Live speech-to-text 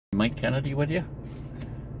Mike Kennedy with you.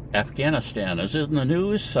 Afghanistan is in the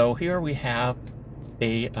news, so here we have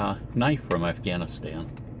a knife from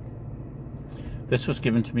Afghanistan. This was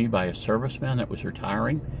given to me by a serviceman that was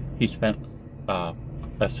retiring. He spent a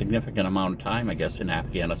significant amount of time, I guess, in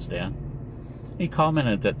Afghanistan. He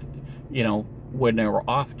commented that, you know, when they were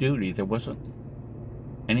off duty, there wasn't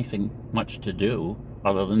anything much to do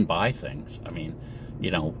other than buy things. I mean,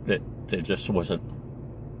 you know, that there just wasn't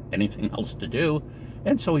anything else to do.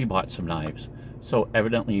 And so he bought some knives. So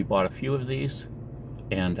evidently he bought a few of these,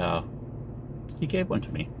 and he gave one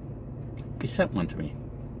to me. He sent one to me.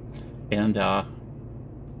 And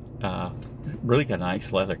really got a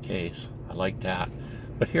nice leather case. I like that.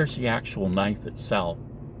 But here's the actual knife itself.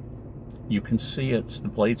 You can see the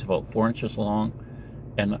blade's about 4 inches long,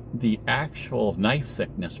 and the actual knife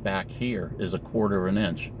thickness back here is 1/4 of an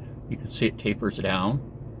inch. You can see it tapers down.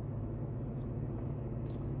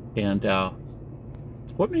 And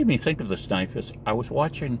what made me think of this knife is I was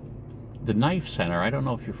watching the Knife Center. I don't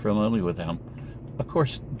know if you're familiar with them. Of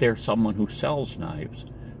course, they're someone who sells knives,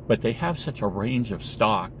 but they have such a range of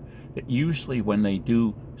stock that usually when they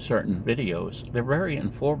do certain videos, they're very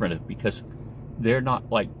informative, because they're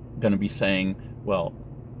not like going to be saying, well,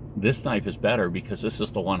 this knife is better because this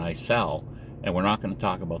is the one I sell, and we're not going to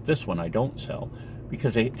talk about this one I don't sell,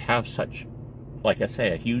 because they have such, like I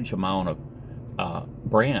say, a huge amount of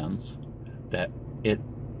brands that it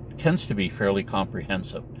tends to be fairly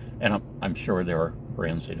comprehensive. And I'm sure there are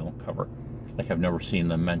brands they don't cover. Like, I've never seen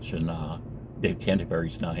them mention Dave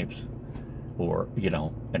Canterbury's knives, or, you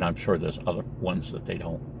know, and I'm sure there's other ones that they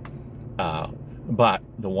don't. But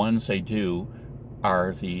the ones they do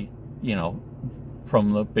are the, you know,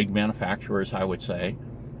 from the big manufacturers, I would say.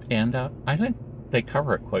 And I think they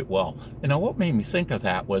cover it quite well. You know, what made me think of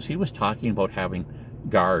that was he was talking about having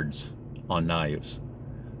guards on knives,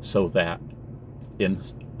 so that in,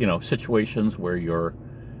 you know, situations where you're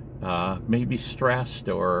maybe stressed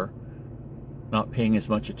or not paying as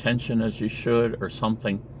much attention as you should, or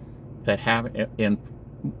something, that in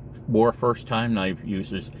more first-time knife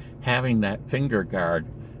users, having that finger guard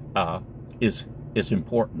is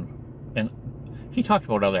important. And he talked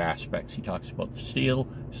about other aspects. He talks about the steel,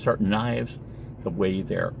 certain knives, the way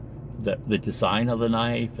the design of the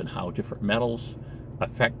knife, and how different metals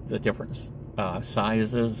affect the different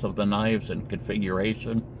sizes of the knives and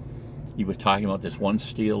configuration. He was talking about this one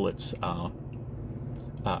steel that's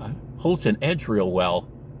holds an edge real well,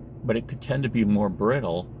 but it could tend to be more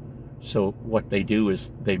brittle. So what they do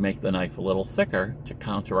is they make the knife a little thicker to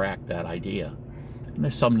counteract that idea. And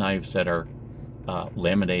there's some knives that are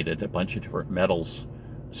laminated a bunch of different metals,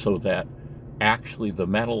 so that actually the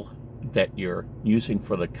metal that you're using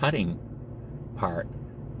for the cutting part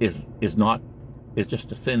is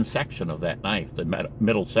just a thin section of that knife, the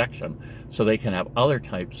middle section, so they can have other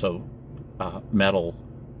types of metal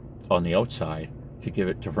on the outside to give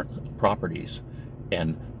it different properties.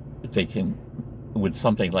 And they can, with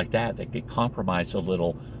something like that, they can compromise a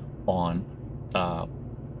little on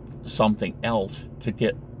something else to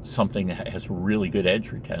get something that has really good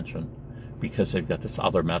edge retention, because they've got this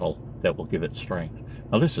other metal that will give it strength.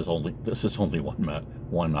 Now this is only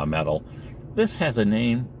one metal. This has a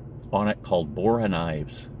name on it called Bora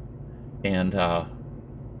Knives, and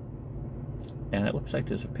it looks like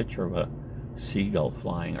there's a picture of a seagull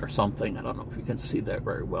flying or something. I don't know if you can see that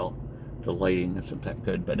very well. The lighting isn't that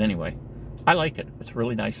good, but anyway, I like it. It's a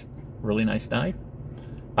really nice knife.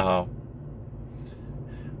 But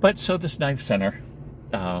so this Knife Center,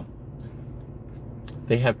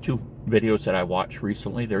 they have 2 videos that I watched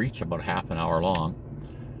recently. They're each about half an hour long.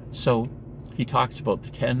 So he talks about the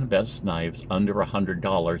 10 best knives under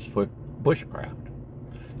 $100 for bushcraft.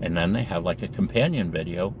 And then they have like a companion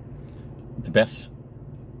video, the best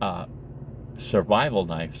survival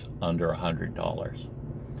knives under $100.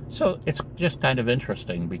 So it's just kind of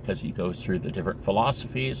interesting, because he goes through the different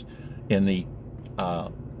philosophies. In the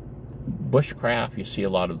bushcraft, you see a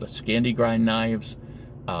lot of the Scandi grind knives,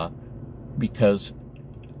 because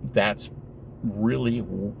that's really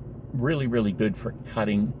good for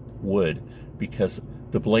cutting wood, because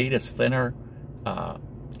the blade is thinner,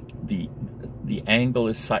 the angle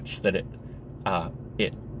is such that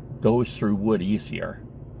it goes through wood easier,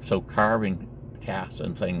 so carving casts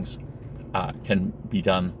and things can be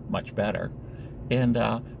done much better. And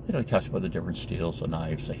you know, he talks about the different steels, the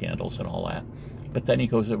knives, the handles, and all that. But then he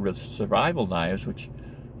goes over the survival knives, which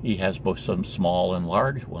he has both some small and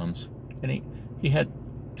large ones, and he had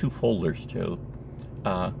 2 folders too.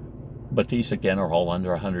 But these again are all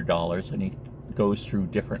under $100, and he goes through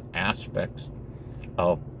different aspects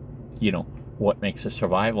of, you know, what makes a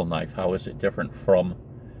survival knife. How is it different from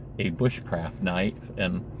a bushcraft knife?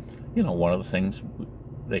 And you know, one of the things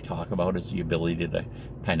they talk about is the ability to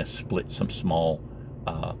kind of split some small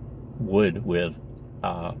wood with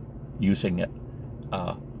using it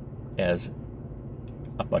as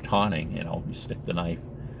a batoning. You know, you stick the knife.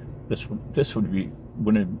 This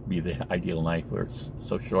wouldn't be the ideal knife where it's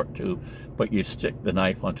so short too, but you stick the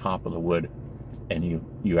knife on top of the wood, and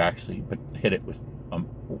you actually hit it with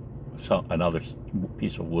another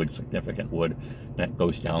piece of wood, significant wood, and it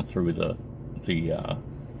goes down through the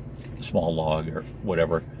small log or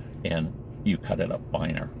whatever, and you cut it up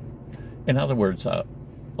finer. In other words, a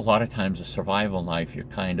lot of times a survival knife, you're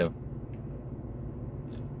kind of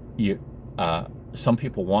some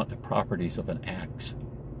people want the properties of an axe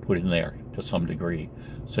put in there to some degree.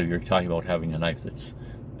 So you're talking about having a knife that's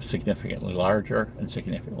significantly larger and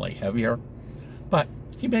significantly heavier. But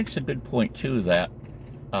he makes a good point too, that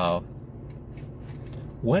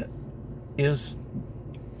what is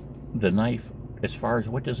the knife as far as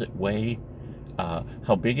what does it weigh,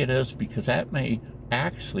 how big it is, because that may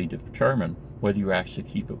actually determine whether you actually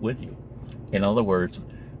keep it with you. In other words,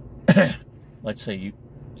 let's say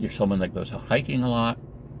you're someone that goes out hiking a lot.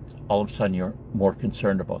 All of a sudden you're more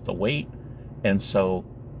concerned about the weight, and so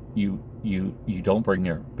you don't bring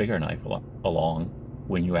your bigger knife along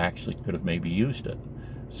when you actually could have maybe used it.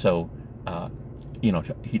 So you know,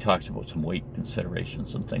 he talks about some weight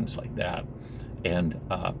considerations and things like that, and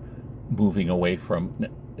moving away from,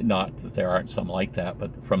 not that there aren't some like that,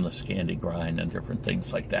 but from the Scandi grind and different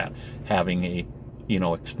things like that, having a, you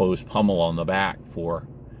know, exposed pommel on the back for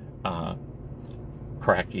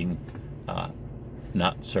cracking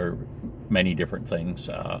nuts or many different things.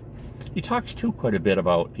 He talks too quite a bit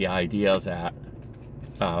about the idea that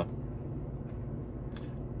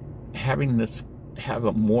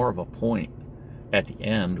have more of a point at the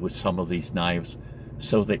end with some of these knives,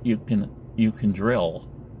 so that you can drill.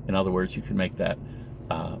 In other words, you can make that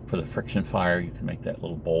for the friction fire, you can make that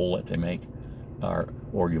little bowl that they make,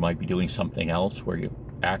 or you might be doing something else where you're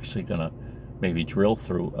actually gonna maybe drill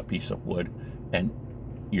through a piece of wood, and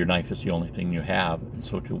your knife is the only thing you have, and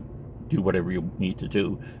so to do whatever you need to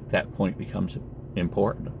do, that point becomes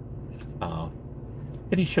important.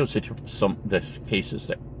 And he shows it to the cases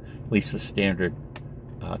that, at least the standard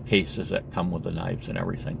cases that come with the knives and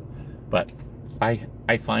everything. But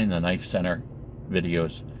I find the Knife Center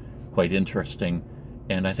videos quite interesting,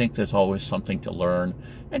 and I think there's always something to learn.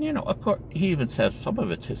 And you know, of course, he even says some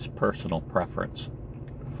of it's his personal preference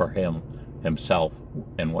for himself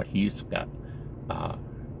and what he's got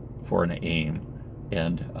for an aim.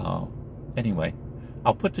 And anyway,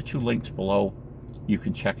 I'll put the 2 links below. You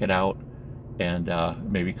can check it out, and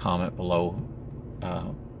maybe comment below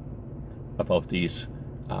about these.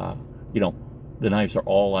 You know, the knives are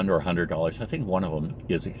all under $100. I think one of them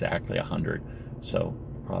is exactly $100, so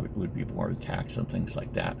probably would be more tax and things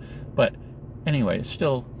like that. But anyway, it's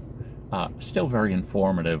still very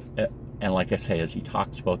informative. And like I say, as he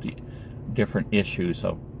talks about the different issues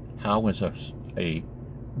of how is a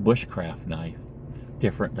bushcraft knife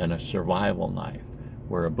different than a survival knife,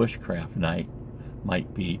 where a bushcraft knife might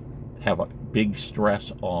have a big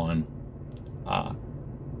stress on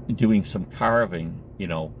doing some carving, you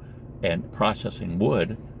know, and processing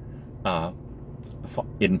wood,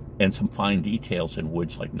 in some fine details in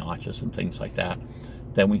woods like notches and things like that.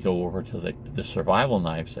 Then we go over to the survival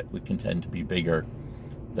knives that we contend to be bigger,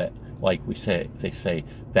 that, like they say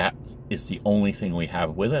that is the only thing we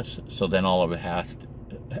have with us. So then all of it has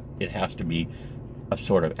to be a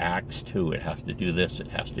sort of axe too. It has to do this, it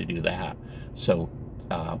has to do that. So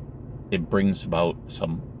it brings about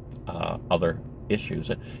some other issues.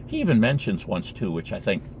 He even mentions once too, which I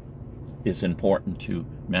think is important to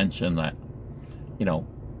mention, that, you know,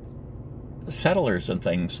 settlers and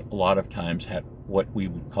things a lot of times had what we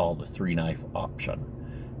would call the 3-knife option.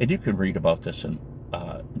 And you can read about this in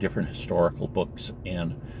different historical books,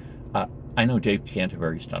 and I know Dave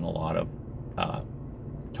Canterbury's done a lot of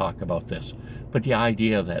talk about this, but the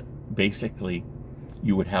idea that basically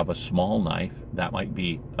you would have a small knife, that might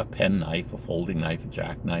be a pen knife, a folding knife, a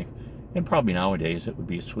jackknife, and probably nowadays it would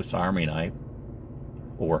be a Swiss Army knife,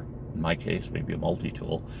 or in my case maybe a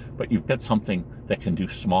multi-tool, but you've got something that can do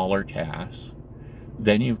smaller tasks.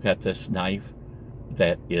 Then you've got this knife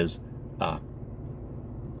that is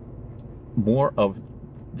more of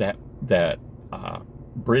that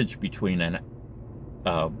bridge between a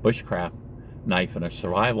bushcraft knife and a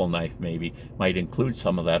survival knife. Maybe might include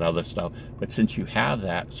some of that other stuff, but since you have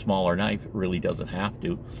that smaller knife, it really doesn't have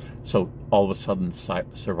to. So all of a sudden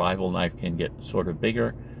survival knife can get sort of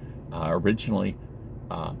bigger. Originally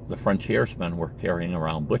the frontiersmen were carrying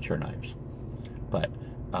around butcher knives, but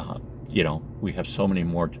you know, we have so many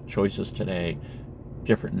more choices today.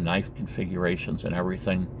 different knife configurations and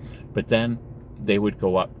everything. But then they would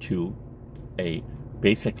go up to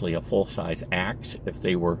basically a full-size axe if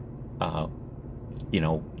they were,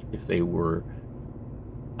 if they were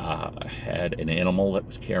had an animal that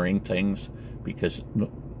was carrying things, because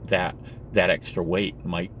that extra weight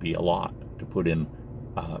might be a lot to put in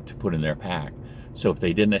their pack. So if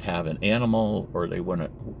they didn't have an animal, or they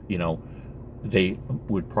wouldn't, they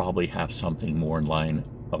would probably have something more in line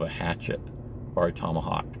of a hatchet or a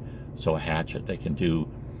tomahawk. So a hatchet, they can do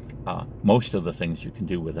most of the things you can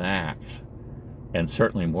do with an axe, and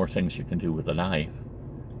certainly more things you can do with a knife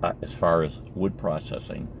as far as wood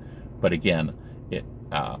processing. But again, it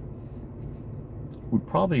would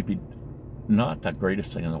probably be not the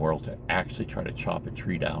greatest thing in the world to actually try to chop a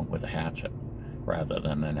tree down with a hatchet rather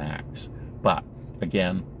than an axe. But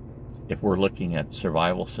again, if we're looking at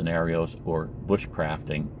survival scenarios or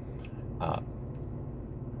bushcrafting,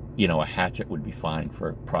 a hatchet would be fine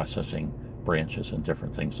for processing branches and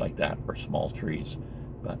different things like that, or small trees.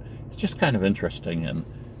 But it's just kind of interesting, and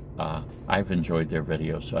I've enjoyed their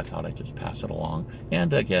videos, so I thought I'd just pass it along.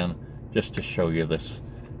 And again, just to show you this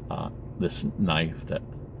this knife that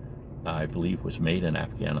I believe was made in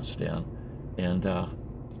Afghanistan, and I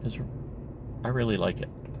really like it.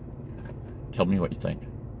 Tell me what you think.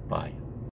 Bye.